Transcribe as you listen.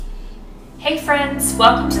Hey friends,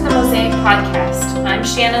 welcome to the Mosaic Podcast. I'm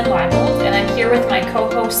Shannon Leibold and I'm here with my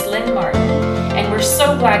co-host Lynn Martin, and we're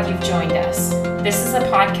so glad you've joined us. This is a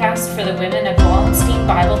podcast for the women of Wallenstein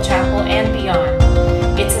Bible Chapel and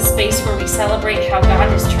beyond. It's a space where we celebrate how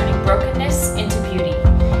God is turning brokenness into beauty.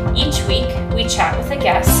 Each week, we chat with a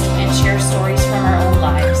guest and share stories from our own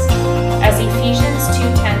lives. As Ephesians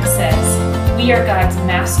 2:10 says, we are God's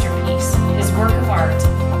masterpiece, His work of art,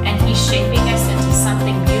 and He's shaping us into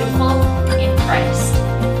something beautiful in Christ.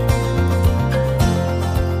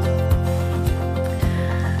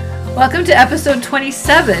 Welcome to episode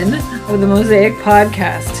 27 of the Mosaic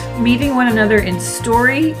Podcast, meeting one another in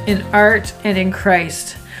story, in art, and in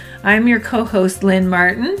Christ. I'm your co-host, Lynn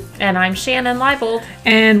Martin. And I'm Shannon Leibold.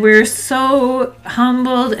 And we're so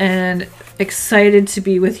humbled and excited to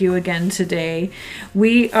be with you again today.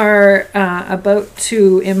 We are about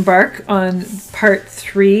to embark on part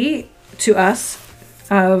 3 to us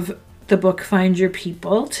of the book Find Your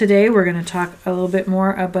People. Today we're going to talk a little bit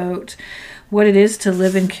more about what it is to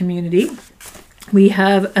live in community. We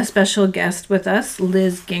have a special guest with us,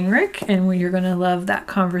 Liz Gingrich, and you're going to love that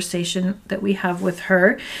conversation that we have with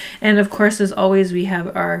her. And of course, as always, we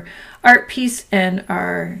have our art piece and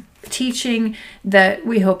our teaching that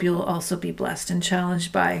we hope you'll also be blessed and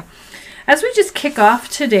challenged by. As we just kick off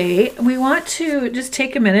today, we want to just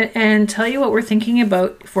take a minute and tell you what we're thinking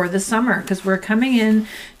about for the summer, because we're coming in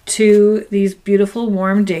to these beautiful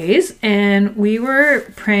warm days, and we were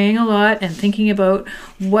praying a lot and thinking about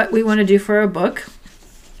what we want to do for our book,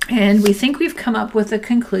 and we think we've come up with a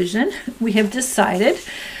conclusion. We have decided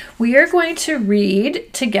we are going to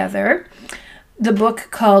read together the book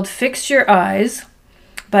called Fix Your Eyes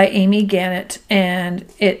by Amy Gannett, and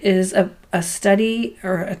it is a study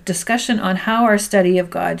or a discussion on how our study of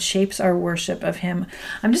God shapes our worship of Him.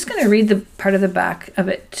 I'm just going to read the part of the back of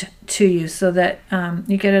it to you so that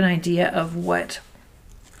you get an idea of what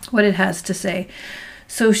it has to say.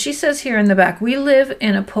 So she says here in the back, we live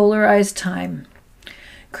in a polarized time.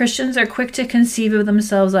 Christians are quick to conceive of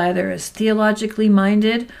themselves either as theologically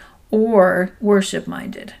minded or worship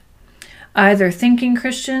minded, either thinking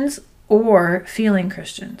Christians or feeling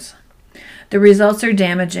Christians. The results are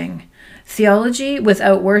damaging. Theology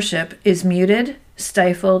without worship is muted,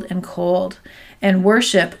 stifled, and cold, and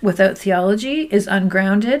worship without theology is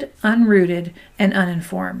ungrounded, unrooted, and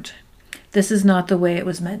uninformed. This is not the way it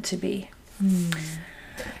was meant to be.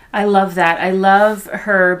 I love that. I love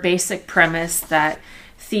her basic premise that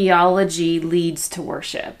theology leads to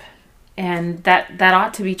worship. And that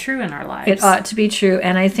ought to be true in our lives. It ought to be true.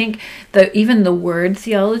 And I think that even the word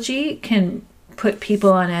theology can put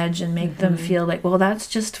people on edge and make them feel like, well, that's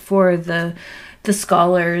just for the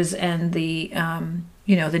scholars and the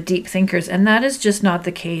the deep thinkers, and that is just not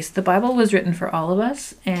the case. The Bible was written for all of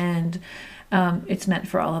us, and it's meant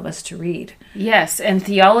for all of us to read. Yes, and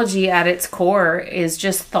theology at its core is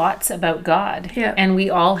just thoughts about God. Yeah. And we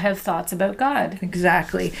all have thoughts about God.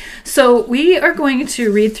 Exactly. So we are going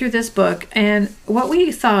to read through this book, and what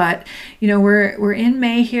we thought, we're in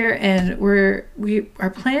May here, and our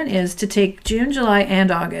plan is to take June, July,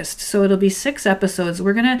 and August. So it'll be 6 episodes.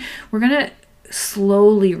 We're gonna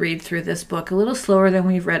slowly read through this book, a little slower than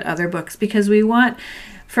we've read other books, because we want,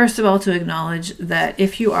 first of all, to acknowledge that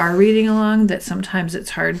if you are reading along, that sometimes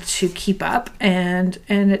it's hard to keep up, and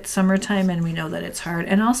it's summertime and we know that it's hard.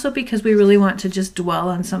 And also because we really want to just dwell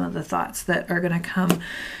on some of the thoughts that are going to come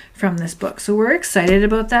from this book. So we're excited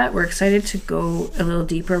about that. We're excited to go a little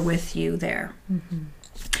deeper with you there. Mm-hmm.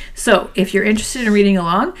 So if you're interested in reading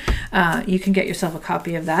along, you can get yourself a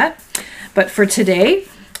copy of that. But for today,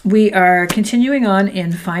 we are continuing on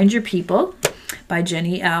in Find Your People by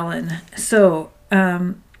Jenny Allen. So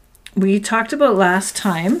we talked about last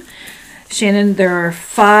time, Shannon, there are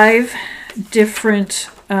 5 different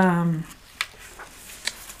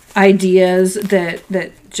ideas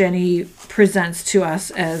that Jenny presents to us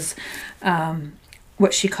as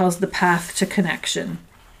what she calls the path to connection.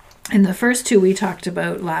 And the first 2 we talked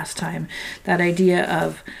about last time, that idea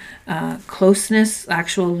of closeness,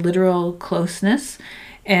 actual literal closeness,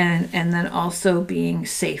 and then also being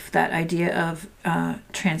safe, that idea of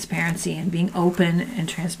transparency and being open and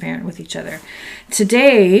transparent with each other.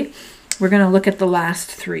 Today, we're going to look at the last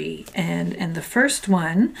 3. And the first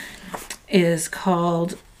one is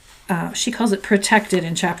called, she calls it protected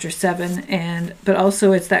in chapter 7, but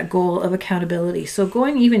also it's that goal of accountability. So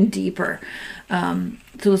going even deeper.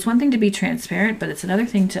 So it's one thing to be transparent, but it's another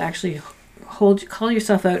thing to actually call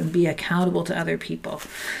yourself out and be accountable to other people.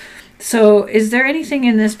 So is there anything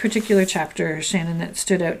in this particular chapter, Shannon, that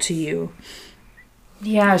stood out to you?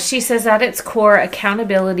 Yeah, she says at its core,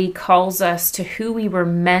 accountability calls us to who we were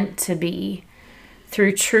meant to be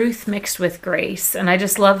through truth mixed with grace. And I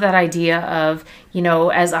just love that idea of,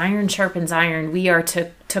 as iron sharpens iron, we are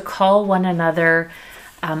to call one another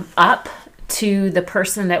up to the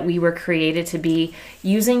person that we were created to be,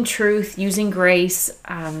 using truth, using grace.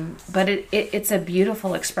 But it's a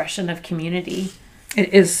beautiful expression of community.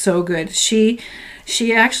 It is so good. She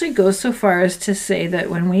actually goes so far as to say that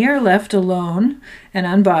when we are left alone and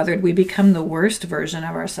unbothered, we become the worst version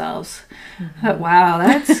of ourselves.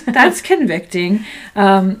 Wow, that's convicting.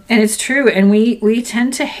 And it's true. And we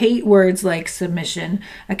tend to hate words like submission,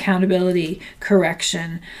 accountability,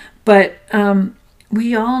 correction. But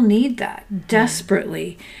we all need that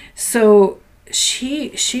desperately. So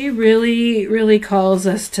she really, really calls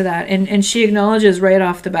us to that. And she acknowledges right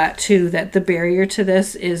off the bat, too, that the barrier to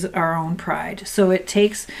this is our own pride. So it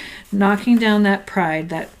takes knocking down that pride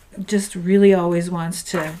that just really always wants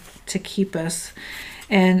to keep us,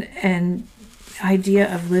 and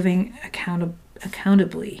idea of living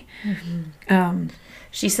accountably.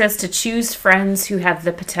 She says to choose friends who have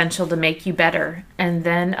the potential to make you better, and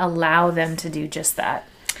then allow them to do just that.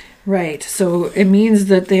 Right. So it means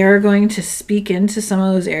that they are going to speak into some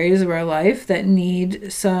of those areas of our life that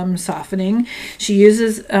need some softening. She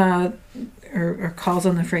uses or calls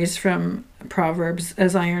on the phrase from Proverbs,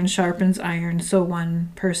 as iron sharpens iron, so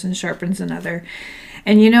one person sharpens another.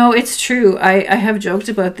 And it's true. I have joked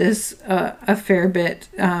about this a fair bit.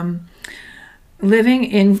 Living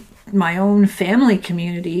in my own family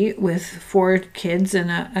community with 4 kids and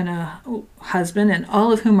a husband, and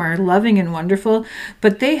all of whom are loving and wonderful,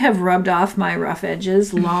 but they have rubbed off my rough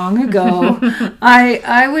edges long ago.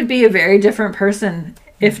 I would be a very different person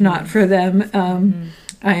if not for them.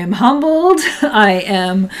 I am humbled. I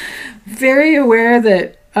am very aware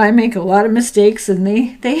that I make a lot of mistakes, and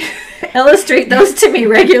they illustrate those to me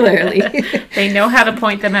regularly. They know how to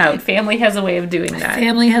point them out. Family has a way of doing that.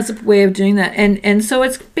 Family has a way of doing that. And so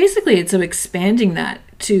it's expanding that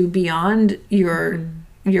to beyond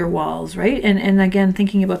your walls, right? And again,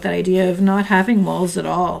 thinking about that idea of not having walls at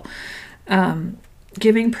all.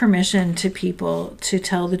 Giving permission to people to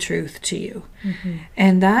tell the truth to you.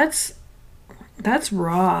 And that's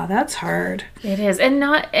raw. That's hard. It is. And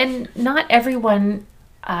not everyone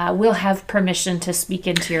will have permission to speak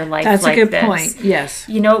into your life. That's like a good this. point. Yes.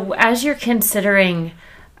 As you're considering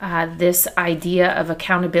this idea of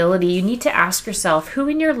accountability, you need to ask yourself, who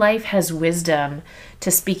in your life has wisdom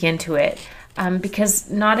to speak into it? Because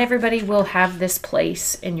not everybody will have this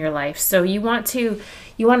place in your life. So you want to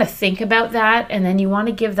think about that, and then you want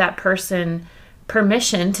to give that person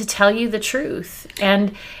permission to tell you the truth.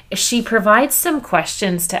 And she provides some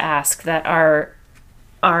questions to ask that are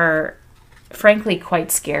frankly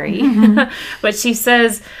quite scary. But she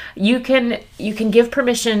says you can give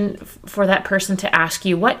permission for that person to ask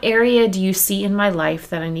you, what area do you see in my life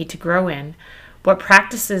that I need to grow in? What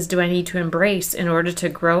practices do I need to embrace in order to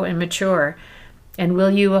grow and mature? And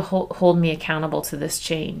will you hold me accountable to this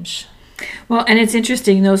change? Well, and it's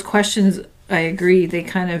interesting, those questions, I agree, they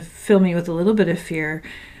kind of fill me with a little bit of fear.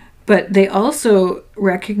 But they also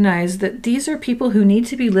recognize that these are people who need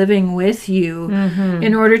to be living with you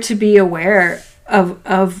in order to be aware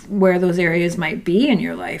of where those areas might be in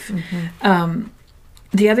your life.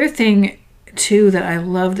 The other thing, too, that I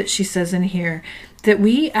love that she says in here, that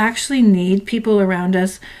we actually need people around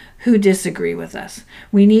us who disagree with us.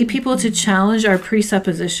 We need people to challenge our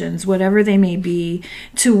presuppositions, whatever they may be,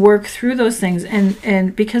 to work through those things.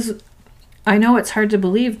 And because I know it's hard to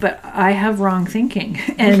believe, but I have wrong thinking,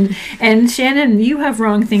 and Shannon, you have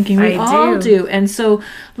wrong thinking. We all do. And so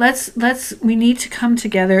we need to come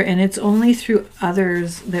together, and it's only through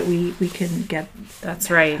others that we can get.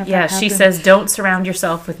 That's right. Yeah, she says, don't surround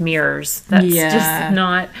yourself with mirrors. That's just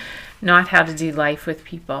not how to do life with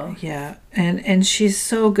people. Yeah, and she's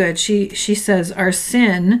so good. She says our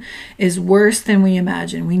sin is worse than we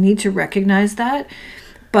imagine. We need to recognize that.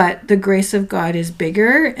 But the grace of God is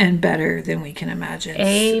bigger and better than we can imagine.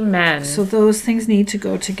 Amen. So those things need to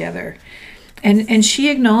go together. And she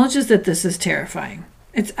acknowledges that this is terrifying.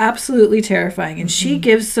 It's absolutely terrifying. And she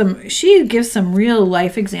gives some real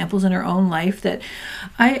life examples in her own life that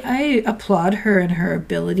I applaud her in her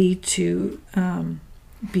ability to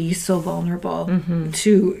be so vulnerable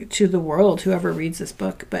to the world, whoever reads this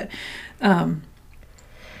book. But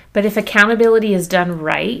if accountability is done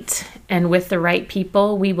right and with the right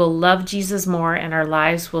people, we will love Jesus more, and our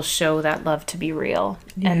lives will show that love to be real.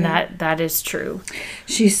 Yeah. And that is true.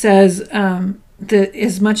 She says that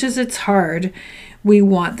as much as it's hard, we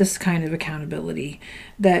want this kind of accountability,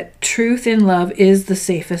 that truth in love is the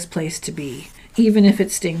safest place to be, even if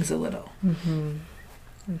it stings a little.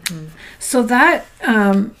 So that,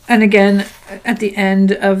 and again, at the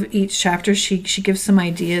end of each chapter, she gives some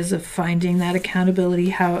ideas of finding that accountability,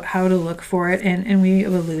 how to look for it, and we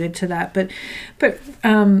have alluded to that. But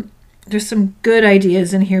there's some good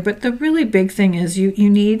ideas in here. But the really big thing is you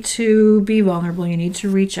need to be vulnerable. You need to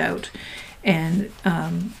reach out and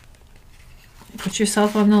put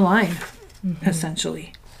yourself on the line,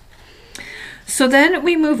 essentially. So then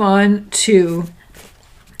we move on to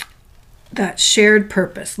that shared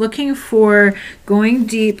purpose, looking for going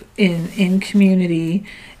deep in community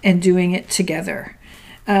and doing it together.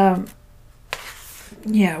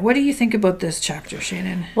 What do you think about this chapter,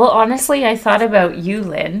 Shannon? Well, honestly, I thought about you,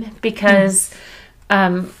 Lynn, because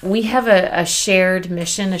we have a shared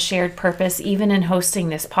mission, a shared purpose, even in hosting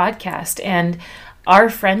this podcast. And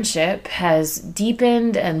our friendship has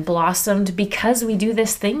deepened and blossomed because we do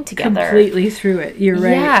this thing together. Completely through it. You're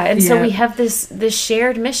right. Yeah, and so we have this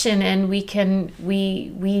shared mission, and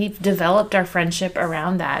we've developed our friendship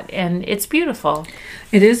around that, and it's beautiful.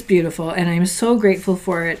 It is beautiful, and I'm so grateful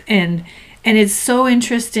for it. And it's so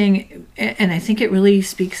interesting, and I think it really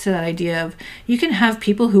speaks to that idea of you can have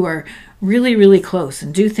people who are really, really close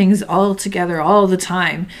and do things all together all the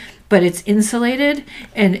time, but it's insulated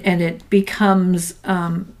and it becomes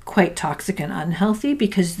quite toxic and unhealthy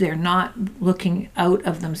because they're not looking out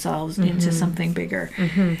of themselves into something bigger.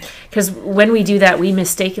 Because when we do that, we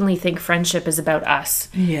mistakenly think friendship is about us.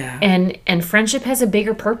 Yeah. And friendship has a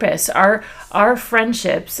bigger purpose. Our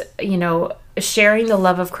friendships, sharing the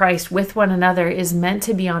love of Christ with one another is meant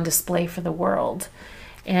to be on display for the world.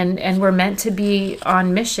 And we're meant to be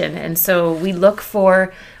on mission. And so we look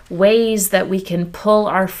for ways that we can pull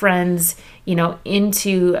our friends,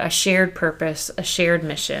 into a shared purpose, a shared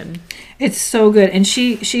mission. It's so good. And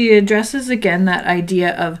she addresses again that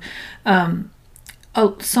idea of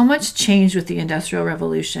so much changed with the Industrial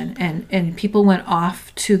Revolution, and people went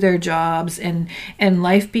off to their jobs, and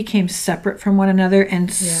life became separate from one another,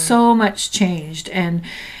 and so much changed, and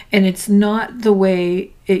it's not the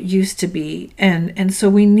way it used to be, and so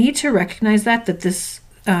we need to recognize that this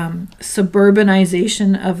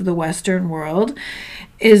suburbanization of the Western world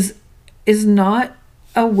is not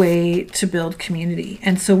a way to build community.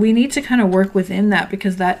 And so we need to kind of work within that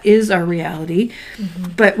because that is our reality,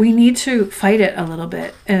 but we need to fight it a little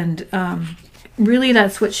bit. And really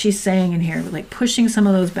that's what she's saying in here, like pushing some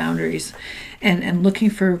of those boundaries and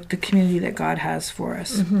looking for the community that God has for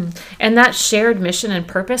us. And that shared mission and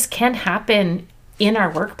purpose can happen in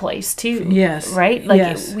our workplace too. Yes. Right?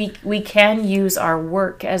 Like we can use our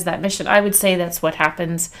work as that mission. I would say that's what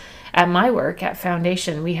happens at my work at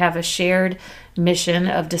Foundation. We have a shared mission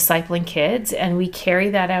of discipling kids, and we carry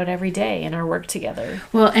that out every day in our work together.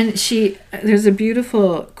 Well, and there's a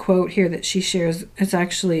beautiful quote here that she shares. It's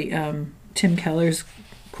actually Tim Keller's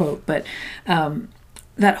quote, but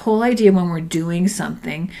that whole idea when we're doing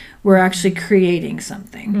something, we're actually creating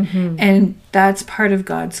something. And that's part of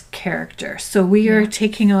God's character. So we are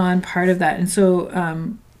taking on part of that. And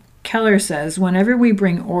so Keller says, whenever we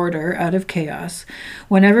bring order out of chaos,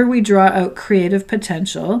 whenever we draw out creative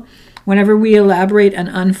potential, whenever we elaborate and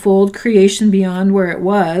unfold creation beyond where it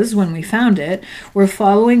was when we found it, we're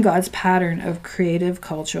following God's pattern of creative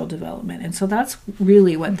cultural development. And so that's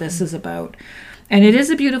really what this is about. And it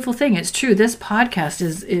is a beautiful thing. It's true. This podcast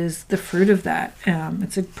is the fruit of that.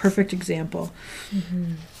 It's a perfect example.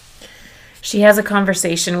 She has a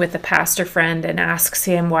conversation with a pastor friend and asks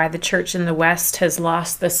him why the church in the West has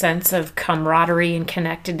lost the sense of camaraderie and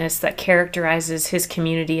connectedness that characterizes his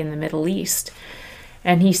community in the Middle East.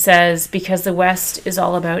 And he says, because the West is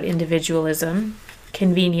all about individualism,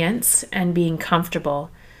 convenience, and being comfortable.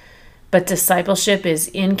 But discipleship is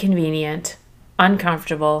inconvenient,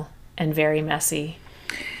 uncomfortable, and very messy.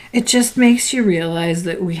 It just makes you realize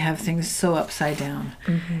that we have things so upside down.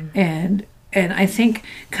 And I think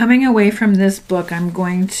coming away from this book, I'm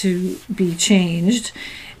going to be changed.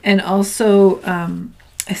 And also,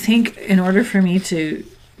 I think in order for me to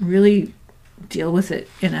really deal with it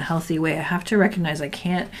in a healthy way, I have to recognize I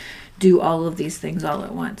can't do all of these things all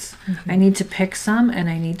at once. I need to pick some, and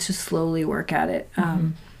I need to slowly work at it.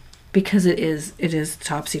 Because it is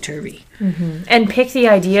topsy-turvy. And pick the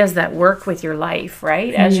ideas that work with your life,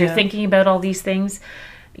 right? As you're thinking about all these things,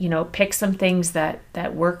 pick some things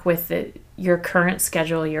that work with your current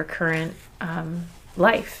schedule, your current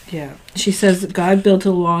life. Yeah. She says God built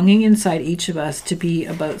a longing inside each of us to be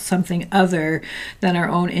about something other than our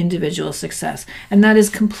own individual success. And that is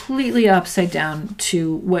completely upside down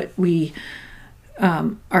to what we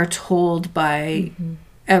are told by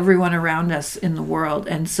everyone around us in the world.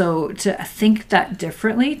 And so to think that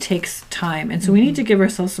differently takes time. And so we need to give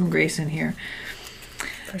ourselves some grace in here.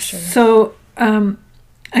 For sure. So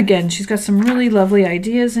again, she's got some really lovely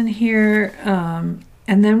ideas in here.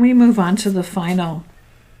 And then we move on to the final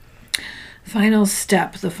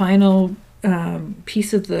step, the final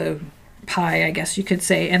piece of the pie, I guess you could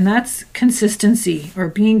say, and that's consistency or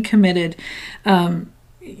being committed.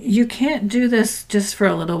 You can't do this just for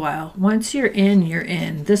a little while. Once you're in, you're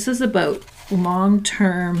in. This is about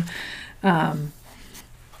long-term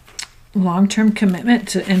commitment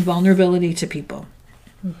to and vulnerability to people.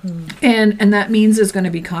 Mm-hmm. And that means there's going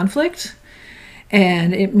to be conflict,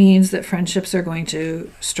 and it means that friendships are going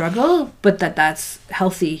to struggle, but that's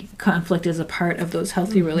healthy. Conflict is a part of those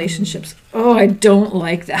healthy relationships. Oh, I don't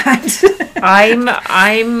like that.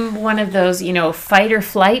 I'm one of those, fight or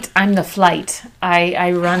flight. I'm the flight.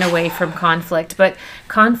 I run away from conflict, but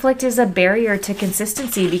conflict is a barrier to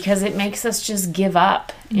consistency because it makes us just give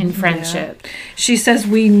up in friendship. Yeah. She says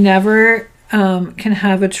we never can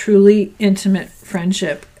have a truly intimate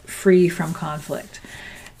friendship free from conflict.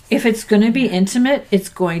 If it's going to be intimate, it's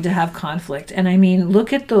going to have conflict. And I mean,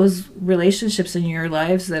 look at those relationships in your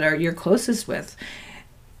lives that are you're closest with.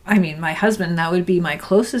 I mean, my husband, that would be my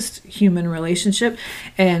closest human relationship.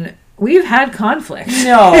 And we've had conflict.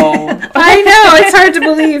 No. I know, it's hard to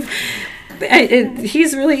believe.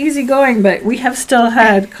 He's really easygoing, but we have still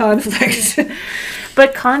had conflict.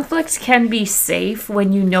 But conflicts can be safe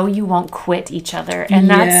when you know you won't quit each other. And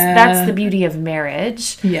that's the beauty of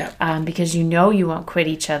marriage. Yeah. Because you know you won't quit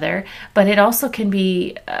each other. But it also can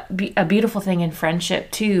be a beautiful thing in friendship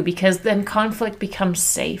too, because then conflict becomes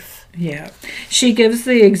safe. Yeah. She gives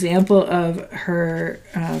the example of her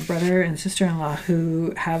brother and sister-in-law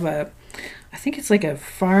who have I think it's like a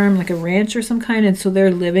farm, like a ranch or some kind. And so they're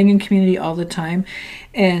living in community all the time.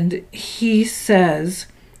 And he says,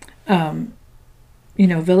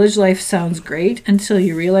 village life sounds great until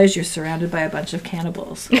you realize you're surrounded by a bunch of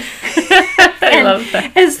cannibals. I love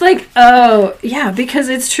that. It's like, oh, yeah, because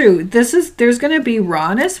it's true. There's going to be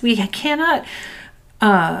rawness. We cannot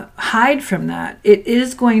hide from that. It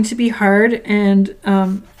is going to be hard, and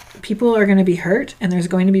people are going to be hurt, and there's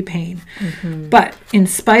going to be pain. Mm-hmm. But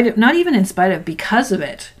because of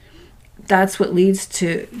it, that's what leads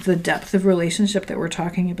to the depth of relationship that we're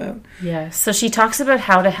talking about. Yeah. So she talks about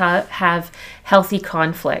how to have healthy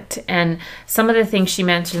conflict. And some of the things she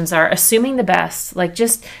mentions are assuming the best. Like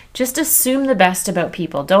just assume the best about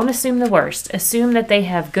people. Don't assume the worst. Assume that they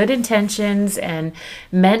have good intentions and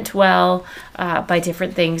meant well by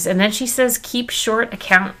different things. And then she says keep short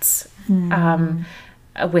accounts.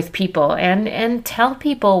 With people and tell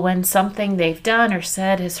people when something they've done or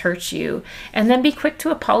said has hurt you, and then be quick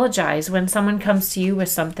to apologize when someone comes to you with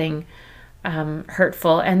something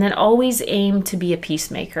hurtful, and then always aim to be a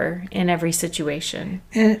peacemaker in every situation.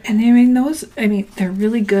 And they're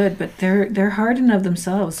really good, but they're hard in of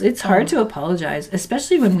themselves. It's hard to apologize,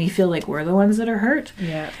 especially when we feel like we're the ones that are hurt.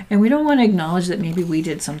 Yeah. And we don't want to acknowledge that maybe we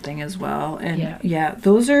did something as well. And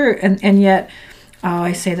those are and yet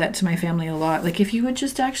I say that to my family a lot. Like, if you would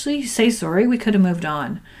just actually say sorry, we could have moved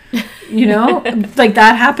on. Like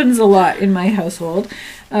that happens a lot in my household.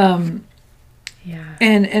 And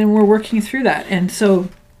we're working through that. And so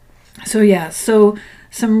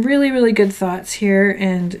some really, really good thoughts here.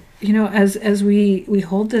 And, as we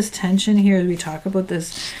hold this tension here, we talk about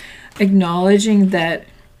this, acknowledging that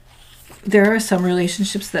there are some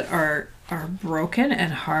relationships that are broken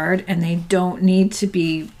and hard, and they don't need to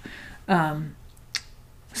be,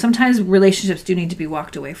 sometimes relationships do need to be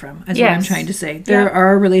walked away from, is what I'm trying to say. There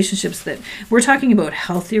are relationships that, we're talking about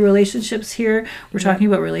healthy relationships here. We're talking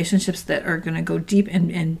about relationships that are going to go deep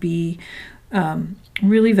and be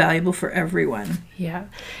really valuable for everyone. Yeah.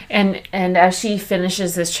 And as she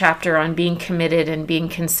finishes this chapter on being committed and being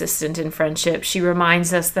consistent in friendship, she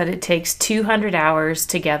reminds us that it takes 200 hours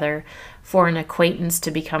together for an acquaintance to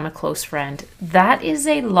become a close friend. That is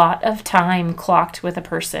a lot of time clocked with a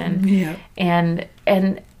person. Yeah. And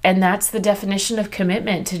that's the definition of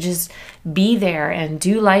commitment, to just be there and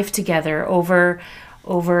do life together over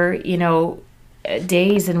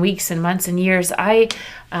days and weeks and months and years.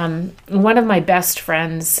 One of my best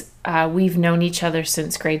friends, we've known each other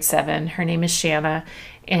since grade 7. Her name is Shanna,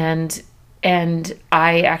 and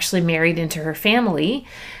I actually married into her family.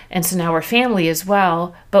 And so now we're family as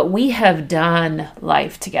well, but we have done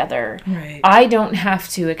life together. Right. I don't have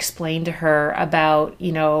to explain to her about,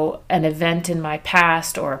 an event in my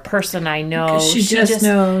past or a person I know. She just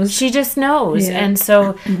knows. She just knows. Yeah. And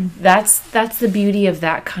so that's the beauty of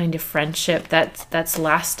that kind of friendship that's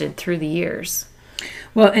lasted through the years.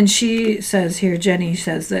 Well, and she says here, Jenny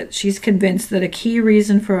says that she's convinced that a key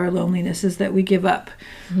reason for our loneliness is that we give up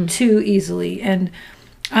too easily. And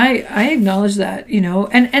I acknowledge that,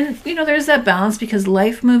 and there's that balance because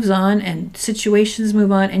life moves on and situations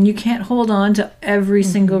move on, and you can't hold on to every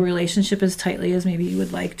single relationship as tightly as maybe you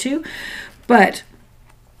would like to, but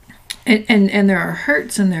and there are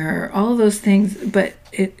hurts and there are all those things, but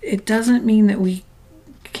it doesn't mean that we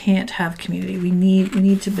can't have community. We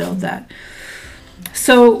need to build that.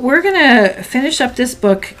 So we're gonna finish up this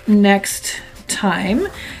book next time.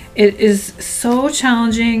 It is so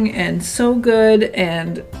challenging and so good,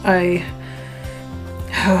 and I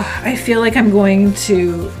feel like I'm going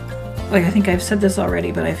to, I think I've said this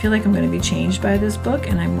already, but I feel like I'm going to be changed by this book,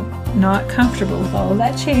 and I'm not comfortable with all of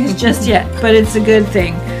that change just yet, but it's a good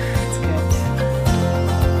thing. It's good.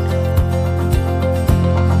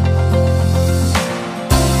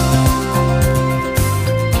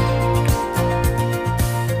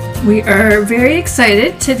 We are very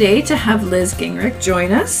excited today to have Liz Gingrich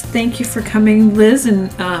join us. Thank you for coming, Liz,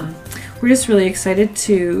 and we're just really excited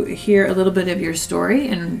to hear a little bit of your story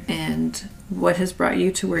and what has brought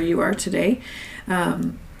you to where you are today.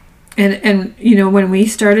 And when we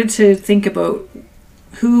started to think about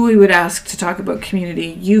who we would ask to talk about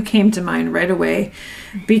community, you came to mind right away,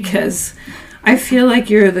 because I feel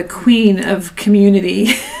like you're the queen of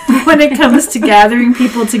community when it comes to gathering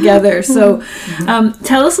people together. So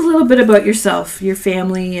tell us a little bit about yourself, your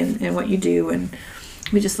family, and what you do, and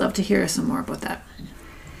we just love to hear some more about that.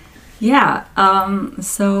 Yeah,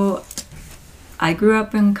 so I grew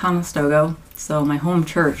up in Conestoga, so my home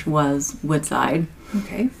church was Woodside.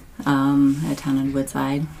 Okay. I attended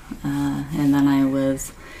Woodside, and then I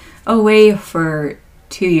was away for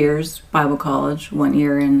 2 years, Bible college, 1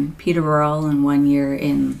 year in Peterborough and 1 year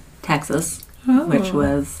in Texas, which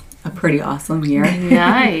was a pretty awesome year.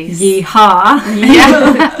 Nice. Yeehaw!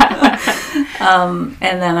 Yeah.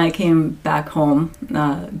 And then I came back home,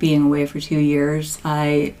 being away for 2 years.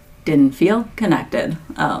 I didn't feel connected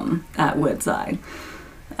at Woodside.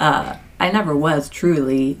 I never was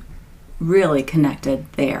truly, really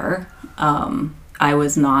connected there. I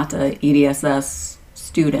was not a EDSS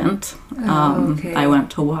student. Okay. I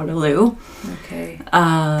went to Waterloo. Okay.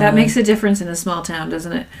 That makes a difference in a small town,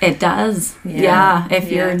 doesn't it? It does. Yeah.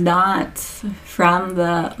 If you're not from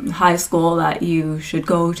the high school that you should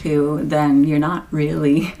go to, then you're not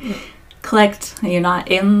really clicked. You're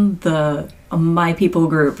not in the my people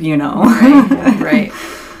group, Right.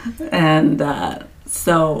 And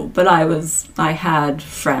but I had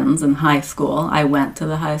friends in high school. I went to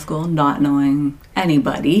the high school not knowing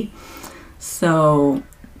anybody. So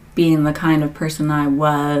being the kind of person I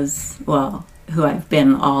was, who I've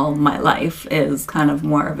been all my life, is kind of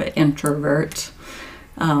more of an introvert,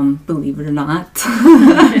 believe it or not.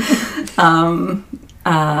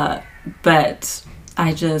 But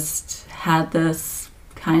I just had this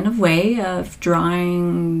kind of way of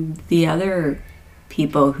drawing the other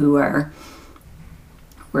people who were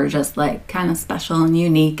just like kind of special and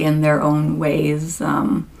unique in their own ways,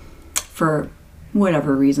 for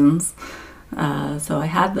whatever reasons. So I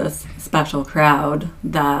had this special crowd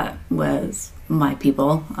that was my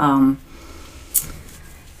people.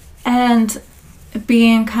 And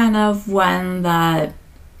being kind of one that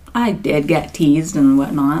I did get teased and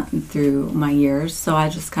whatnot through my years, so I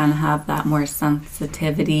just kind of have that more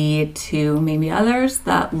sensitivity to maybe others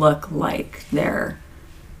that look like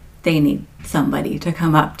they need somebody to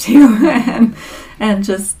come up to and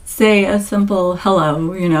just say a simple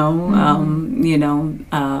hello,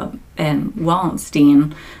 and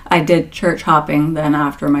Wallenstein, I did church hopping then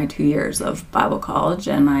after my 2 years of Bible college,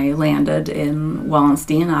 and I landed in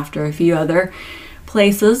Wallenstein after a few other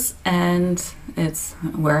places, and it's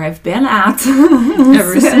where I've been at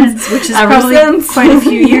ever since, which is probably quite a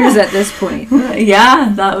few years at this point.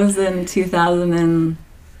 Yeah, that was in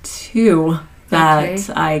 2002 that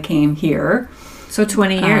I came here. So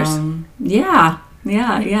 20 years. Yeah.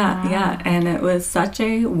 And it was such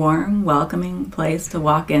a warm, welcoming place to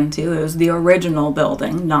walk into. It was the original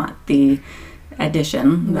building, not the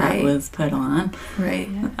addition that was put on. Right.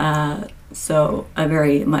 So a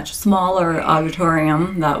very much smaller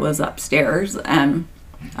auditorium that was upstairs, and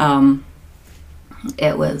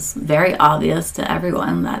it was very obvious to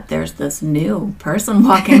everyone that there's this new person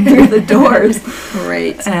walking through the doors.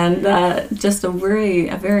 Right. And just a very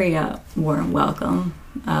warm welcome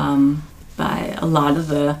by a lot of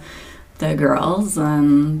the girls,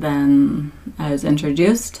 and then I was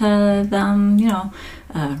introduced to them,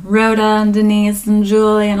 Rhoda and Denise and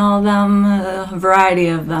Julie and all them, a variety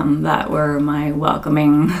of them that were my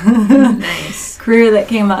welcoming nice crew that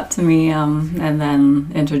came up to me, and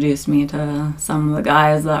then introduced me to some of the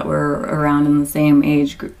guys that were around in the same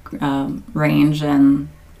age range, and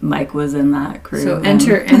Mike was in that crew. So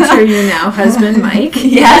enter your now husband, Mike.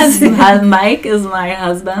 Yes, Mike is my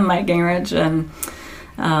husband, Mike Gingrich, and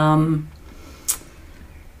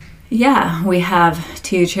we have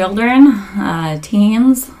 2 children,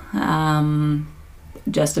 teens,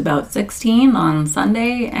 just about 16 on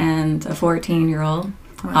Sunday, and a 14-year-old,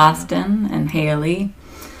 wow. Austin and Haley.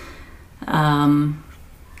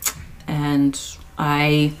 And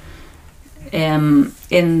I am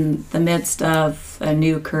in the midst of a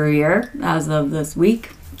new career as of this week,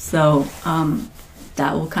 so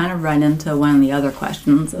that will kind of run into one of the other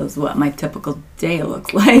questions, is what my typical day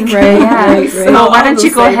looks like. Right. Right. So why don't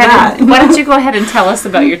you go ahead and tell us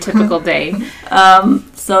about your typical day?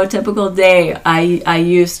 So a typical day,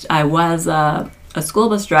 I was a school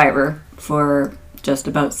bus driver for just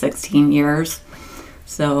about 16 years.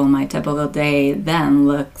 So my typical day then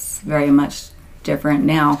looks very much different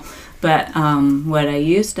now. But what I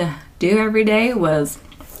used to do every day was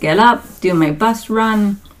get up, do my bus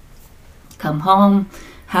run, come home,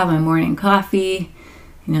 have my morning coffee,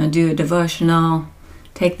 do a devotional,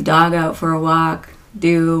 take the dog out for a walk,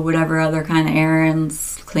 do whatever other kind of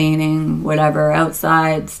errands, cleaning, whatever,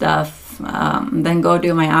 outside stuff, then go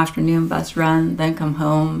do my afternoon bus run, then come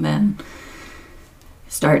home and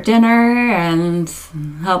start dinner and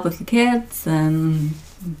help with the kids and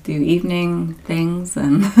do evening things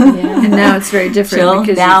and and now it's very different chill.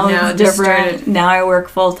 Because now it's different. Now I work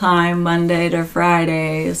full time Monday to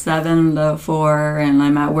Friday, 7 to 4, and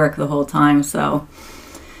I'm at work the whole time. So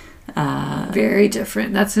very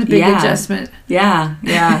different. That's a big adjustment. Yeah.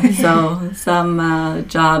 So some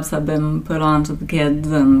jobs have been put on to the kids,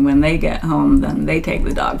 and when they get home, then they take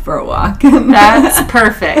the dog for a walk. That's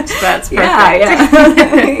perfect.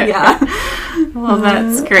 Yeah. Well,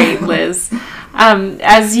 that's great, Liz.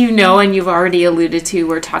 As you know, and you've already alluded to,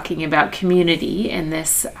 we're talking about community in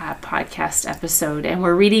this podcast episode, and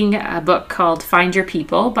we're reading a book called Find Your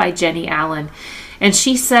People by Jenny Allen. And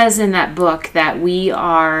she says in that book that we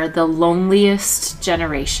are the loneliest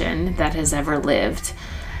generation that has ever lived.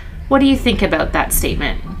 What do you think about that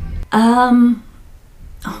statement? Well,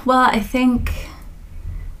 I think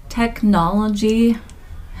technology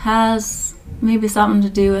has maybe something to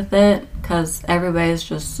do with it, because everybody's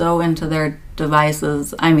just so into their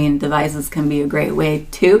devices. I mean, devices can be a great way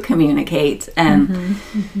to communicate and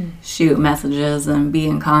shoot messages and be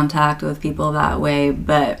in contact with people that way,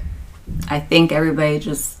 but I think everybody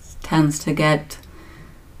just tends to get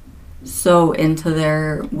so into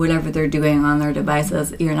their whatever they're doing on their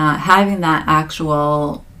devices. You're not having that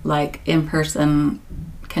actual in-person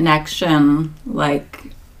connection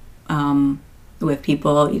with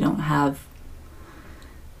people. You don't have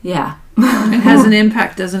it has an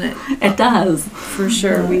impact, doesn't it? It does, for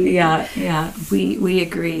sure. We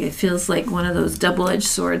agree. It feels like one of those double-edged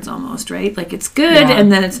swords almost, right? Like it's good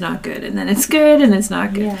and then it's not good, and then it's good and it's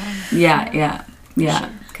not good. Yeah.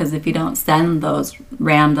 Because if you don't send those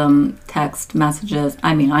random text messages,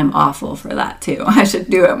 I mean, I'm awful for that too. I should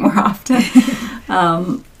do it more often.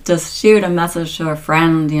 Just shoot a message to a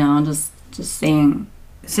friend, just saying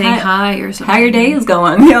hi or something. How your day is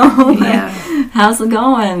going, how's it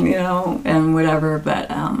going, and whatever. But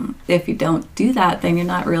if you don't do that, then you're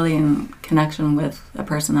not really in connection with a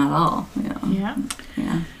person at all. Yeah.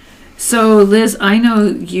 So Liz, I know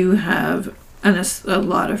you have a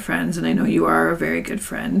lot of friends, and I know you are a very good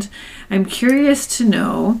friend. I'm curious to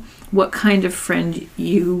know what kind of friend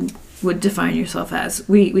you would define yourself as.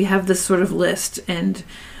 We have this sort of list, and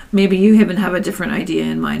maybe you even have a different idea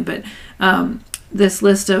in mind, but this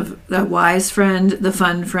list of the wise friend, the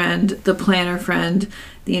fun friend, the planner friend,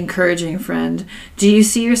 the encouraging friend. Do you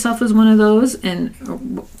see yourself as one of those? And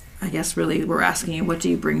I guess really we're asking you, what do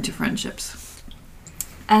you bring to friendships?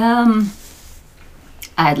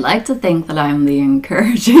 I'd like to think that I'm the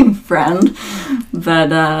encouraging friend, but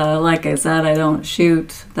like I said, I don't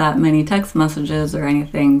shoot that many text messages or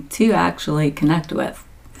anything to actually connect with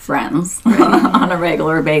friends on a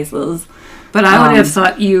regular basis. But I would have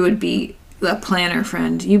thought you would be a planner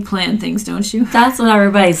friend. You plan things, don't you? That's what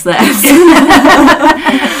everybody says. You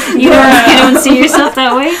don't see yourself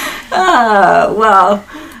that way? Well,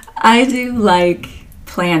 I do like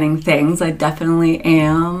planning things. I definitely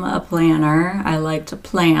am a planner. I like to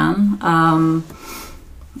plan. I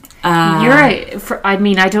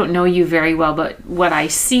don't know you very well, but what I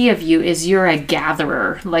see of you is you're a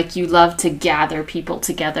gatherer. Like, you love to gather people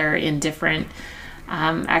together in different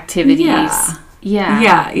activities.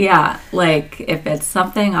 Yeah. Like, if it's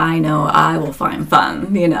something I know I will find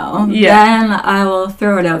fun, then I will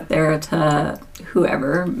throw it out there to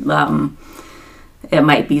whoever. It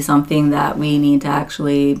might be something that we need to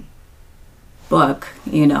actually book,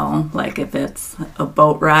 you know, like if it's a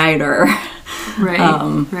boat ride or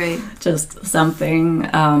right. just something.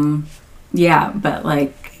 Yeah, but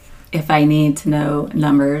like if I need to know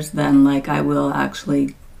numbers, then like I will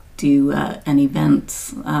actually do an event,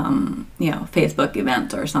 Facebook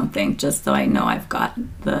event or something, just so I know I've got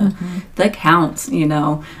the counts, you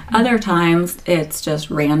know. Other times it's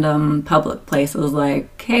just random public places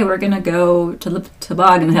like, hey, we're going to go to the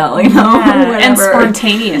toboggan hill, you know. Yeah, and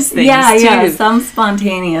spontaneous things too. Some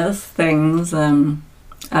spontaneous things, and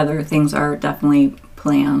other things are definitely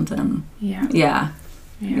planned, and yeah,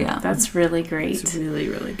 that's really great. It's really,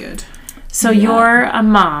 really good. So you're a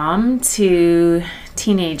mom to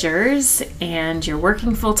teenagers and you're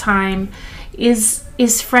working full time. Is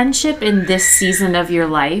friendship in this season of your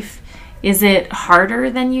life, is it harder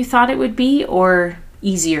than you thought it would be or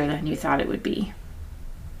easier than you thought it would be?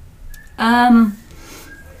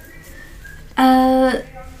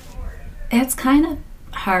 It's kind of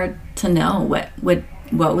hard to know what would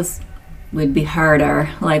be harder.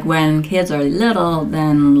 Like when kids are little,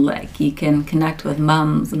 then like you can connect with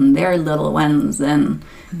moms and their little ones and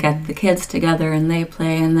get the kids together and they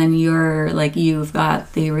play, and then you've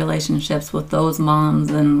got the relationships with those moms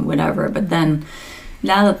and whatever. But then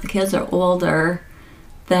now that the kids are older,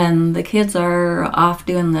 then the kids are off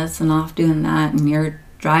doing this and off doing that, and you're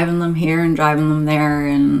driving them here and driving them there,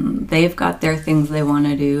 and they've got their things they want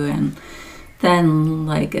to do, and then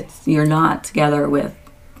like you're not together with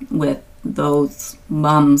those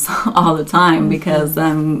moms all the time, because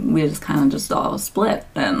then we just kind of just all split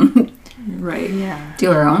and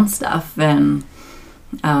do our own stuff, and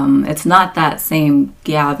it's not that same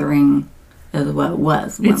gathering as what it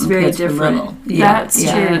was when it's very kids different. were little. That's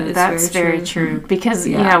true. It's That's very true. Because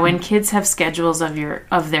when kids have schedules of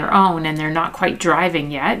their own and they're not quite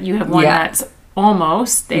driving yet, you have one that's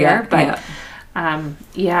almost there, but then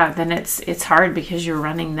it's hard because you're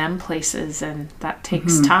running them places and that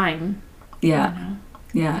takes time. Yeah.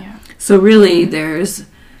 So really there's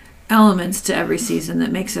elements to every season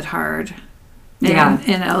that makes it hard.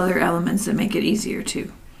 And other elements that make it easier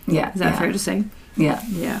too. Yeah. Is that fair to say? Yeah.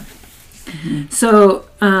 Yeah. So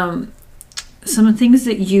some things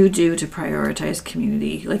that you do to prioritize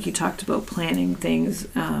community, like you talked about planning things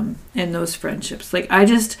and those friendships. Like I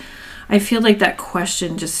feel like that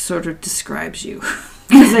question just sort of describes you.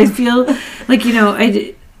 Because I feel like,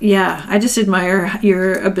 I just admire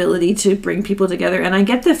your ability to bring people together. And I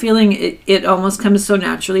get the feeling it almost comes so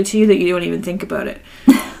naturally to you that you don't even think about it.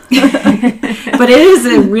 But it is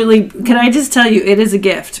can I just tell you, it is a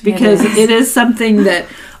gift, because it is something that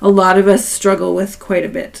a lot of us struggle with quite a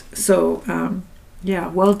bit. So,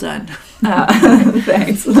 well done.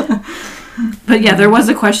 Thanks. But there was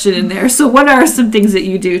a question in there. So what are some things that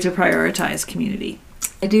you do to prioritize community?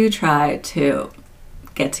 I do try to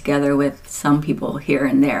get together with some people here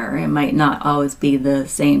and there. It might not always be the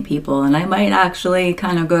same people, and I might actually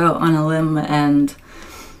kind of go out on a limb and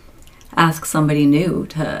ask somebody new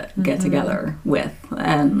to get together with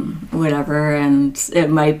and whatever, and it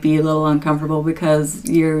might be a little uncomfortable because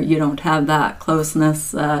you don't have that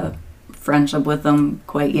closeness friendship with them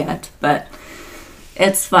quite yet, but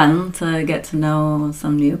it's fun to get to know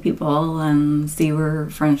some new people and see where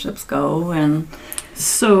friendships go. And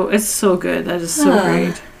so it's so good. That is so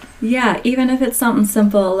great. Yeah, even if it's something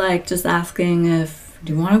simple like just asking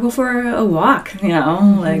do you want to go for a walk,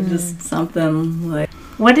 like just something like.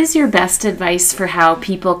 What is your best advice for how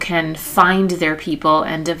people can find their people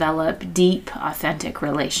and develop deep, authentic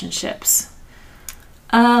relationships?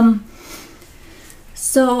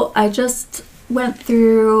 So I just went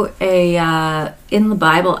through a In the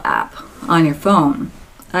Bible app on your phone.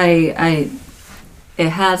 It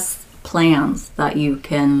has plans that you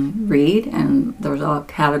can read, and there's all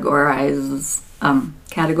categories. And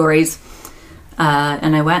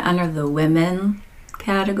I went under the women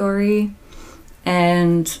category.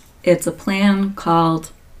 And it's a plan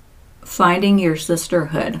called Finding Your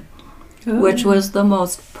Sisterhood, which was the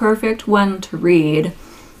most perfect one to read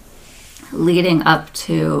leading up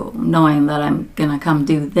to knowing that I'm going to come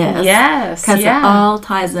do this. Yes, because it all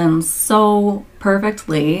ties in so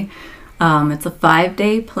perfectly. It's a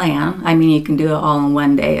 5-day plan. I mean, you can do it all in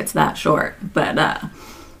one day. It's that short. But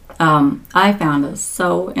I found it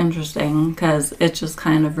so interesting because it just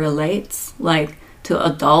kind of relates like to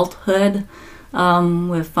adulthood.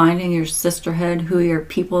 With finding your sisterhood, who your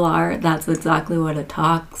people are, that's exactly what it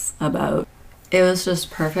talks about. It was just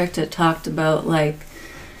perfect. It talked about I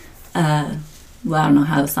don't know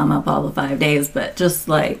how to sum up all the 5 days, but just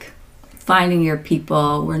like finding your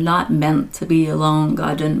people. We're not meant to be alone.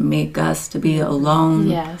 God didn't make us to be alone.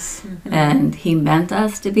 Yes. And He meant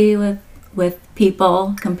us to be with with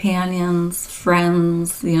people, companions,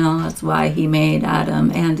 friends. You know, that's why he made Adam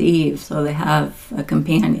and Eve, so they have a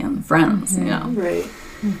companion, friends. You know, Right.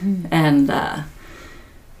 and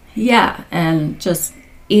and just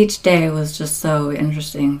each day was just so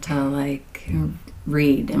interesting to like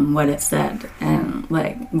read and what it said, and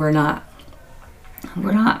like we're not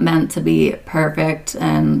meant to be perfect,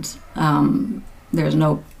 and there's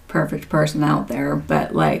no perfect person out there,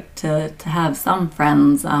 but like to have some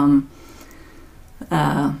friends, I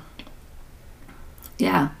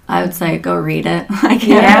would say go read it. I can't.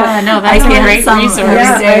 Yeah, no, that's a great resource.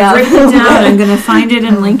 Yeah, I've written it down. I'm going to find it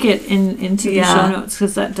and link it into the show notes,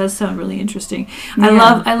 because that does sound really interesting.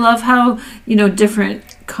 I love how, you know, different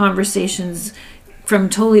conversations from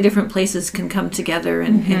totally different places can come together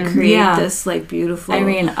and create this like beautiful. I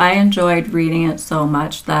mean, I enjoyed reading it so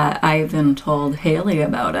much that I even told Haley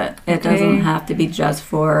about it. It doesn't have to be just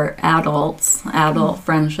for adult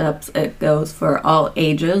friendships. It goes for all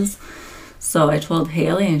ages. So I told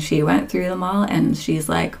Haley, and she went through them all, and she's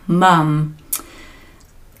like, Mom,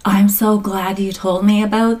 I'm so glad you told me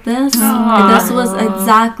about this. Aww. This was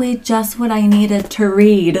exactly just what I needed to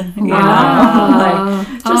read. You know?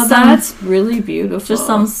 Like, that's really beautiful. Just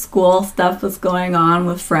some school stuff that's going on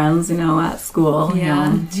with friends, you know, at school. Yeah. You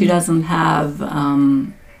know? She doesn't have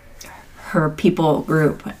her people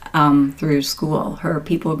group through school. Her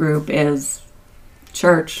people group is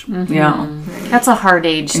church, you know. That's a hard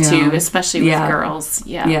age Yeah. too, especially with girls.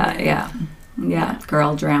 Yeah,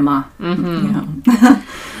 girl drama. You know.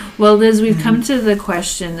 Well, Liz, we've come to the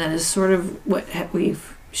question that is sort of what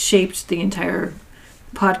we've shaped the entire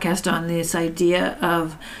podcast on, this idea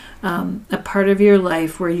of a part of your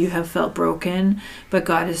life where you have felt broken, but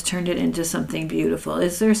God has turned it into something beautiful.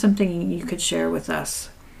 Is there something you could share with us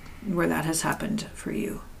where that has happened for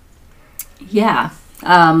you? Yeah.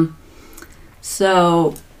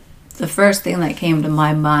 So the first thing that came to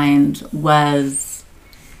my mind was,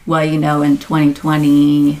 well, you know, in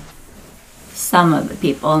 2020, some of the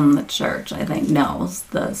people in the church, I think, knows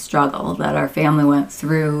the struggle that our family went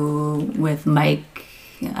through with Mike.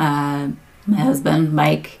 My husband,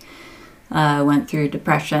 Mike, went through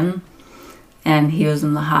depression, and he was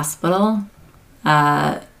in the hospital.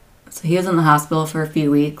 So he was in the hospital for a few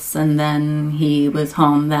weeks, and then he was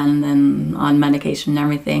home then and on medication and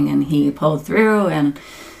everything, and he pulled through, and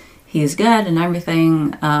he's good and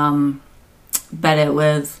everything. But it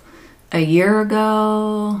was a year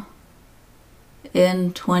ago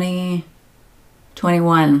in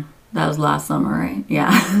 2021. That was last summer, right?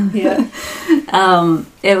 Yeah. Yeah.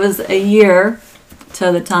 It was a year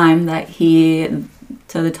to the time that he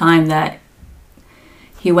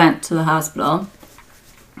went to the hospital.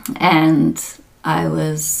 And I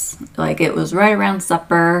was like, it was right around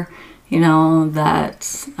supper, you know,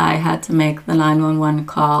 that I had to make the 911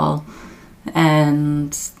 call.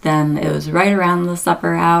 And then it was right around the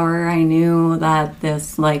supper hour. I knew that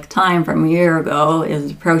this like time from a year ago is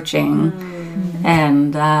approaching.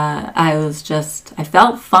 And I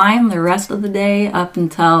felt fine the rest of the day up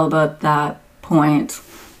until about that point,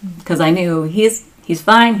 because I knew he's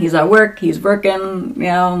fine, he's at work, he's working, you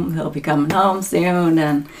know, he'll be coming home soon,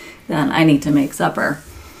 and then I need to make supper.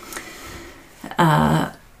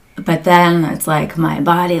 But then it's like my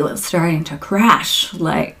body was starting to crash,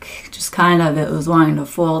 like just kind of, it was wanting to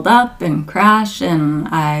fold up and crash, and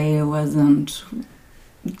I wasn't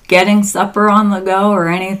getting supper on the go or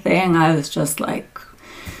anything. I was just like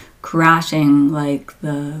crashing, like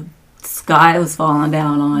the sky was falling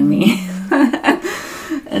down on me.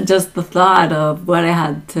 And just the thought of what I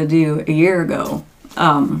had to do a year ago.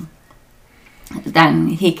 Then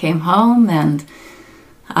he came home, and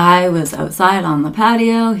I was outside on the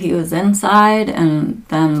patio. He was inside, and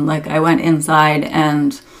then like I went inside,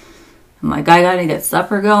 and I'm like, I gotta get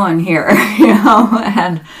supper going here, you know.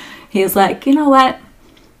 And he's like, you know what?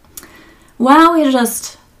 Why don't we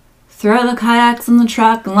just throw the kayaks in the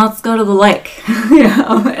truck and let's go to the lake, you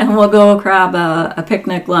know, and we'll go grab a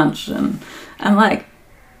picnic lunch. And I'm like,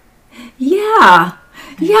 yeah,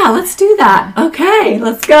 let's do that. Okay,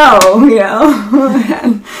 let's go, you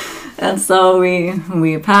know. and so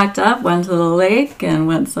we packed up, went to the lake, and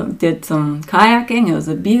did some kayaking. It was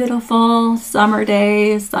a beautiful summer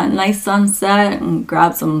day, nice sunset, and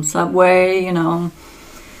grabbed some Subway, you know,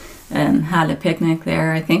 and had a picnic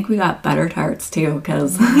there. I think we got butter tarts too,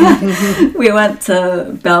 because we went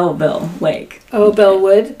to Belleville Lake. Oh,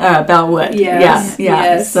 Bellwood? Bellwood. Yes. Yeah.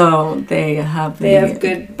 Yes. So they have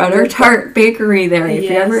good butter tart bakery there. If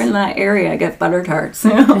you're ever in that area, get butter tarts.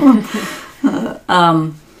 You know?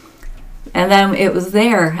 And then it was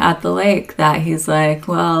there at the lake that he's like,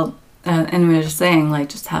 well, and we were just saying, like,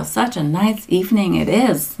 just how such a nice evening it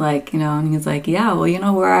is. Like, and he's like, yeah,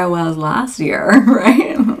 well, where I was last year,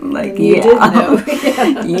 right? Like, You did know.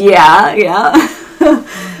 Yeah.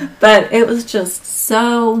 But it was just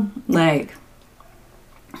so, like,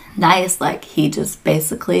 nice. Like, he just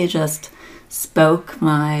basically just spoke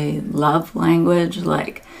my love language,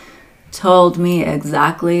 like, told me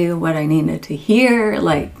exactly what I needed to hear.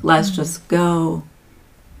 Like, let's just go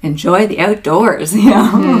enjoy the outdoors, and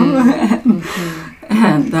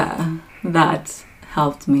that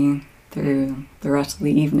helped me through the rest of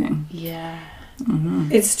the evening. Yeah.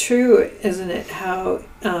 It's true, isn't it? How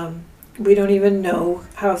we don't even know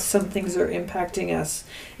how some things are impacting us,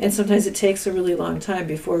 and sometimes it takes a really long time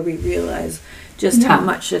before we realize just how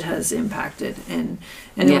much it has impacted, and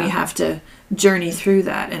then we have to journey through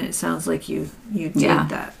that. And it sounds like you did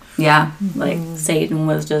that. Yeah, like Satan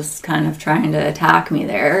was just kind of trying to attack me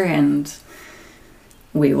there, and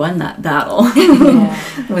we won that battle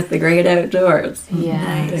with the great outdoors.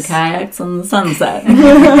 Yeah. The kayaks and the sunset.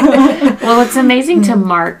 Well, it's amazing to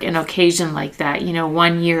mark an occasion like that,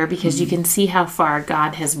 1 year, because you can see how far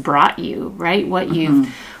God has brought you, right? What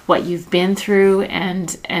you've been through, and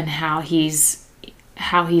how he's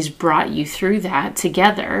brought you through that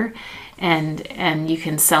together. And you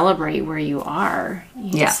can celebrate where you are.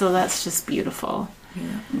 So that's just beautiful.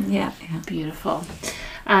 Yeah. Beautiful.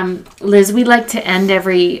 Liz, we like to end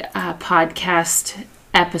every podcast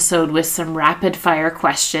episode with some rapid fire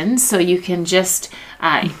questions. So you can just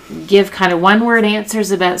give kind of one-word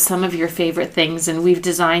answers about some of your favorite things. And we've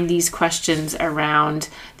designed these questions around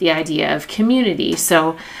the idea of community.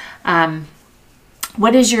 So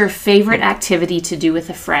what is your favorite activity to do with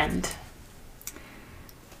a friend?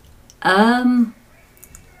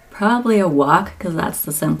 Probably a walk, because that's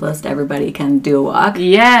the simplest. Everybody can do a walk.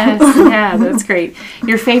 Yes, yeah, that's great.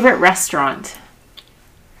 Your favorite restaurant?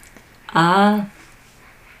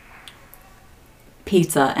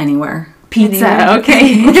 Pizza anywhere. Pizza, okay.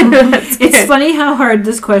 It's funny how hard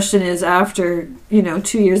this question is after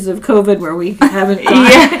 2 years of COVID, where we haven't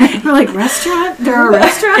gone. We're like, restaurant? There are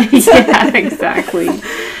restaurants? Yeah, exactly.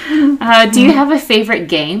 Do you have a favorite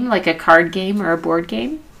game, like a card game or a board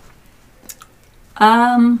game?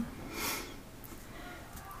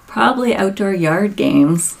 Probably outdoor yard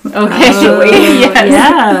games. Okay.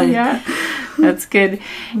 Yeah. That's good.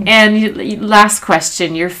 And last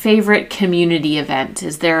question, your favorite community event.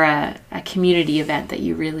 Is there a community event that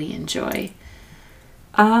you really enjoy?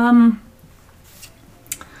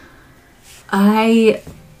 I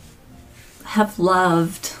have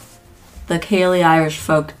loved the Cayley Irish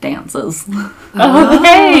folk dances.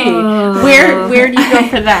 Okay. Where do you go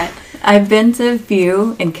for that? I've been to a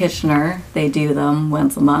few in Kitchener. They do them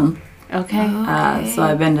once a month. Okay. So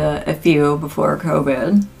I've been to a few before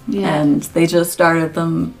COVID. Yeah. And they just started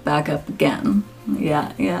them back up again.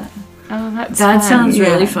 Yeah. Oh, that sounds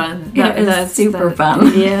really fun. That's super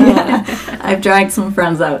fun. Yeah. I've dragged some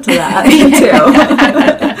friends out to that too.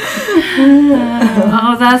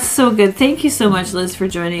 Oh, that's so good. Thank you so much, Liz, for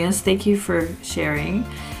joining us. Thank you for sharing.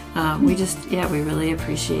 We really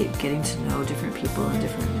appreciate getting to know different people in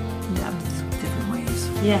different depths, different ways.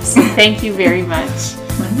 Yes, thank you very much.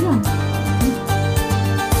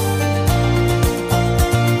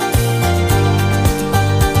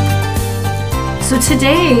 So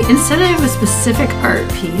today, instead of a specific art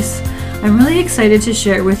piece, I'm really excited to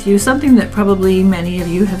share with you something that probably many of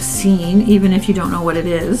you have seen, even if you don't know what it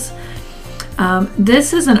is.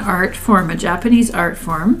 This is an art form, a Japanese art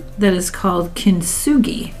form that is called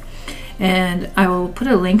kintsugi. And I will put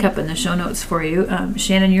a link up in the show notes for you.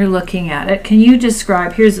 Shannon, you're looking at it. Can you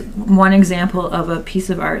describe, here's one example of a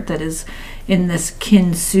piece of art that is in this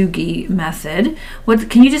kintsugi method.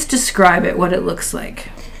 Can you just describe it, what it looks like?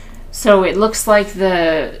 So it looks like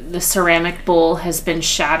the ceramic bowl has been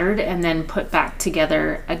shattered and then put back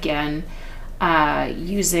together again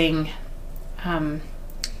using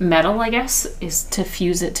metal, I guess, is to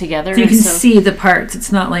fuse it together. So you can see the parts.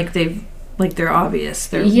 It's not like they're obvious.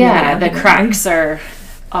 They're the cracks are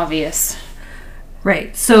obvious.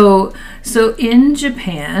 Right. So in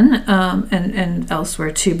Japan and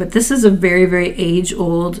elsewhere too, but this is a very, very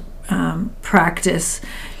age-old practice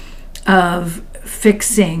of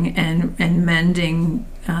fixing and mending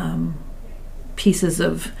pieces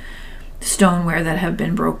of stoneware that have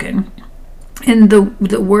been broken. And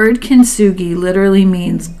the word kintsugi literally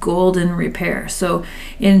means golden repair. So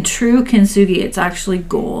in true kintsugi, it's actually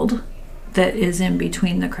gold that is in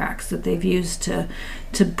between the cracks that they've used to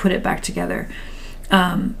put it back together.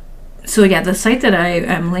 So yeah, the site that I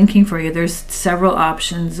am linking for you, there's several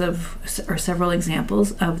options or several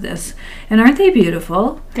examples of this. And aren't they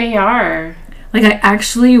beautiful? They are. Like, I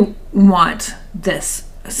actually want this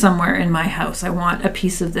somewhere in my house. I want a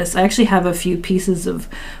piece of this. I actually have a few pieces of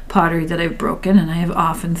pottery that I've broken, and I have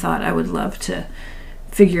often thought I would love to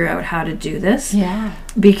figure out how to do this. Yeah.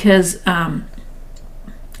 Because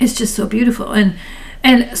it's just so beautiful.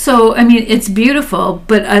 And so, I mean, it's beautiful,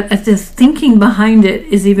 but the thinking behind it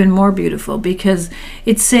is even more beautiful, because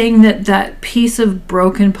it's saying that that piece of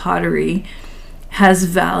broken pottery has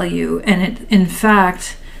value, and it, in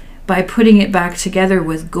fact, by putting it back together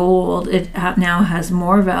with gold, it now has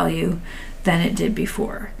more value than it did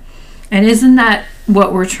before. And isn't that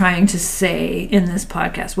what we're trying to say in this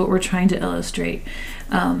podcast, what we're trying to illustrate?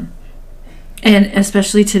 And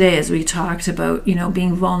especially today, as we talked about,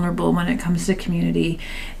 being vulnerable when it comes to community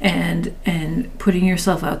and putting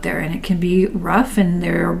yourself out there. And it can be rough, and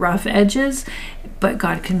there are rough edges, but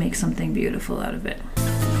God can make something beautiful out of it.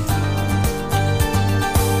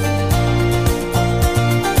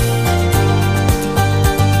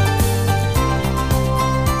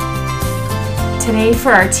 Today,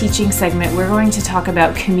 for our teaching segment, we're going to talk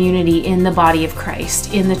about community in the body of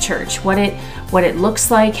Christ, in the church, what it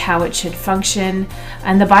looks like, how it should function.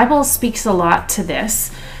 And the Bible speaks a lot to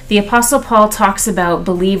this. The Apostle Paul talks about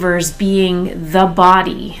believers being the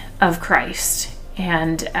body of Christ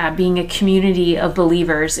and being a community of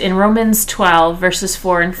believers. In Romans 12, verses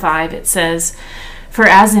 4 and 5, it says, "For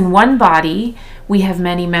as in one body we have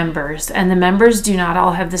many members, and the members do not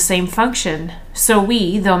all have the same function. So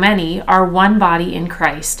we, though many, are one body in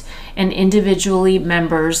Christ, and individually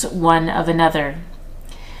members one of another."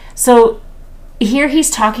 So here he's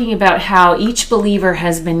talking about how each believer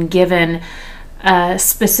has been given a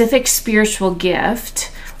specific spiritual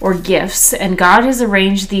gift or gifts, and God has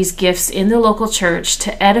arranged these gifts in the local church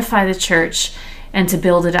to edify the church and to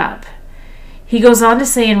build it up. He goes on to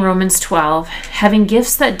say in Romans 12, "Having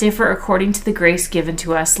gifts that differ according to the grace given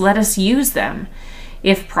to us, let us use them.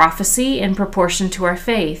 If prophecy, in proportion to our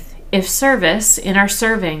faith. If service, in our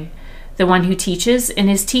serving. The one who teaches, in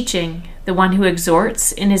his teaching. The one who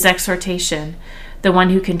exhorts, in his exhortation. The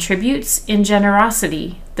one who contributes, in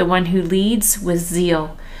generosity. The one who leads, with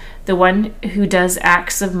zeal. The one who does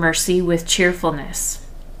acts of mercy, with cheerfulness."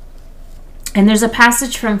 And there's a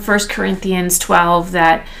passage from 1 Corinthians 12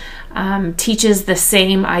 that teaches the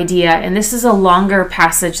same idea, and this is a longer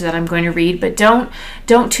passage that I'm going to read, but don't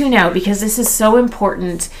tune out, because this is so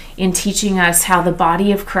important in teaching us how the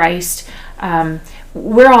body of Christ,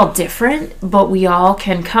 we're all different, but we all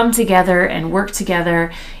can come together and work together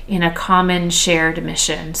in a common shared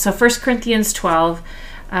mission. So 1 Corinthians 12,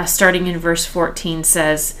 starting in verse 14,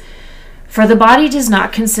 says, "For the body does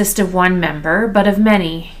not consist of one member, but of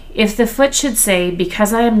many. If the foot should say,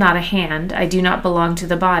 'Because I am not a hand, I do not belong to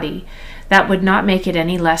the body,' that would not make it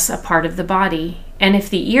any less a part of the body. And if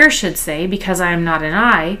the ear should say, 'Because I am not an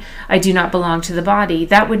eye, I do not belong to the body,'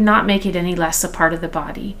 that would not make it any less a part of the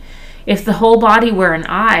body. If the whole body were an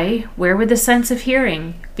eye, where would the sense of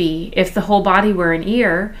hearing be? If the whole body were an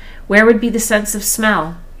ear, where would be the sense of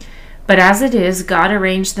smell? But as it is, God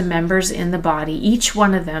arranged the members in the body, each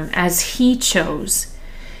one of them, as He chose.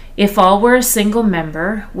 If all were a single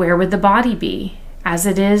member, where would the body be? As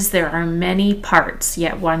it is, there are many parts,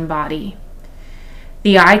 yet one body.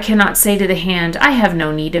 The eye cannot say to the hand, 'I have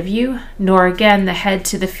no need of you,' nor again the head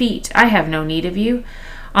to the feet, 'I have no need of you.'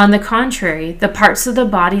 On the contrary, the parts of the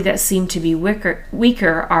body that seem to be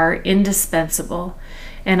weaker are indispensable,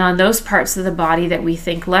 and on those parts of the body that we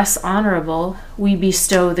think less honorable, we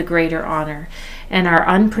bestow the greater honor, and our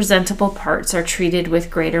unpresentable parts are treated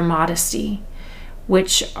with greater modesty,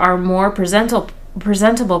 which our more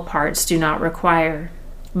presentable parts do not require.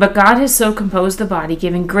 But God has so composed the body,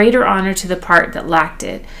 giving greater honor to the part that lacked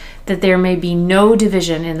it, that there may be no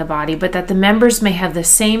division in the body, but that the members may have the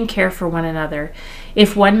same care for one another.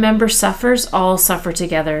 If one member suffers, all suffer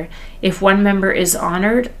together. If one member is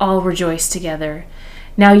honored, all rejoice together.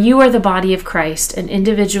 Now you are the body of Christ, and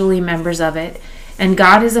individually members of it, and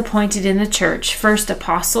God has appointed in the church first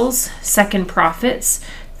apostles, second prophets,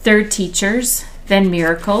 third teachers, then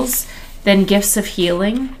miracles, then gifts of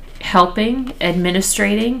healing, helping,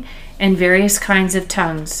 administrating, and various kinds of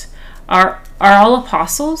tongues. Are all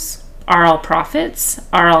apostles? Are all prophets?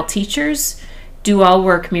 Are all teachers? Do all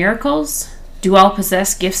work miracles? Do all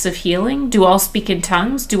possess gifts of healing? Do all speak in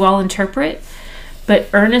tongues? Do all interpret? But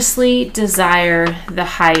earnestly desire the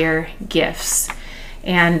higher gifts."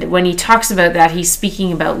 And when he talks about that, he's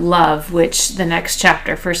speaking about love, which the next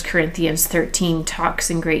chapter, 1 Corinthians 13, talks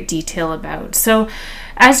in great detail about. So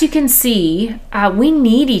as you can see, we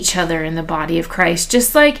need each other in the body of Christ,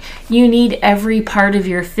 just like you need every part of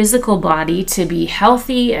your physical body to be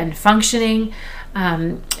healthy and functioning.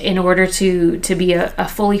 in order to be a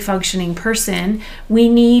fully functioning person, we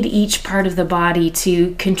need each part of the body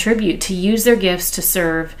to contribute, to use their gifts to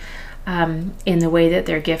serve in the way that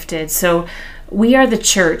they're gifted. So we are the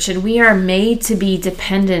church, and we are made to be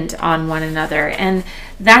dependent on one another. And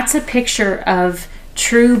that's a picture of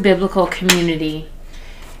true biblical community.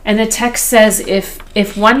 And the text says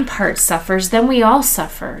if one part suffers, then we all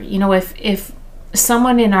suffer. You know, if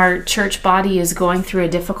someone in our church body is going through a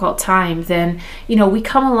difficult time, then, you know, we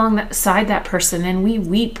come alongside that person and we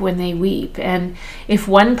weep when they weep. And if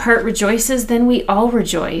one part rejoices, then we all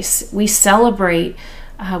rejoice. We celebrate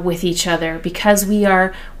with each other because we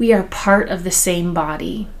are part of the same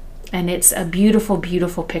body. And it's a beautiful,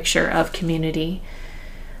 beautiful picture of community.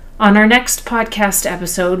 On our next podcast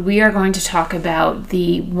episode, we are going to talk about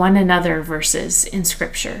the one another verses in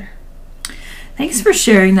Scripture. Thanks for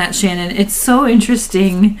sharing that, Shannon. It's so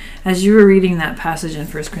interesting. As you were reading that passage in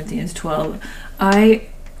 1 Corinthians 12, I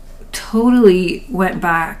totally went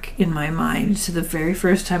back in my mind to the very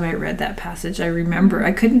first time I read that passage. I remember,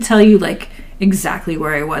 I couldn't tell you like exactly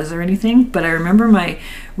where I was or anything, but I remember my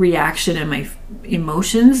reaction and my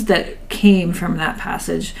emotions that came from that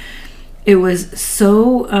passage. It was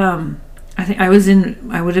so, I think I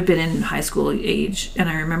would have been in high school age, and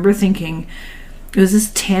I remember thinking, it was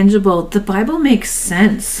this tangible, the Bible makes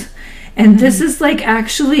sense. And this is like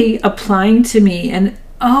actually applying to me. And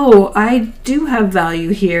oh, I do have value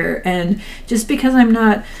here. And just because I'm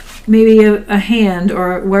not maybe a hand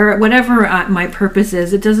or whatever my purpose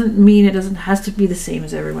is, it doesn't mean it has to be the same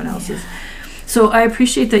as everyone else's. Yeah. So I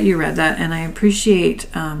appreciate that you read that. And I appreciate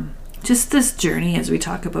just this journey as we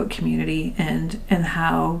talk about community and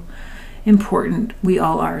how important we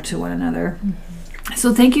all are to one another. Mm-hmm.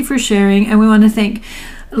 So thank you for sharing, and we want to thank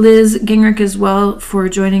Liz Gingrich as well for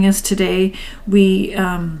joining us today. We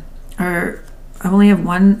I only have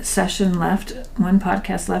one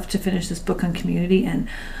podcast left to finish this book on community, and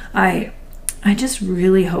I just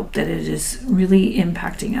really hope that it is really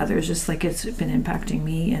impacting others, just like it's been impacting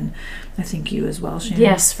me, and I think you as well, Shannon.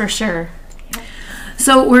 Yes, for sure.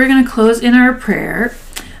 So we're going to close in our prayer,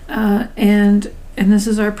 and this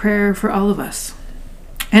is our prayer for all of us.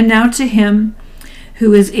 And now to Him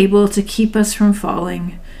who is able to keep us from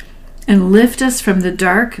falling and lift us from the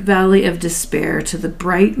dark valley of despair to the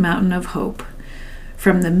bright mountain of hope,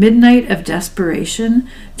 from the midnight of desperation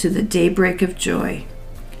to the daybreak of joy.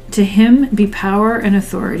 To Him be power and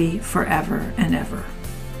authority forever and ever.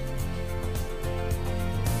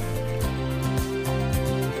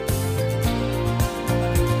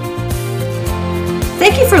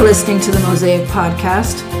 Thank you for listening to the Mosaic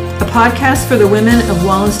Podcast, a podcast for the women of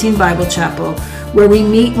Wallenstein Bible Chapel, where we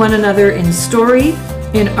meet one another in story,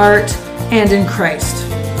 in art, and in Christ.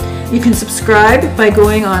 You can subscribe by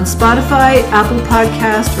going on Spotify, Apple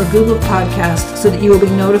Podcast, or Google Podcast so that you will be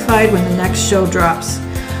notified when the next show drops.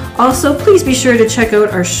 Also, please be sure to check out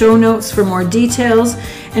our show notes for more details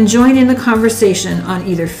and join in the conversation on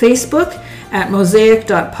either Facebook at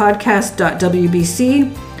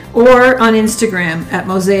mosaic.podcast.wbc or on Instagram at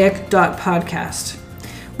mosaic.podcast.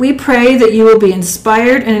 We pray that you will be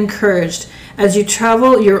inspired and encouraged as you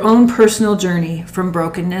travel your own personal journey from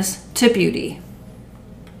brokenness to beauty.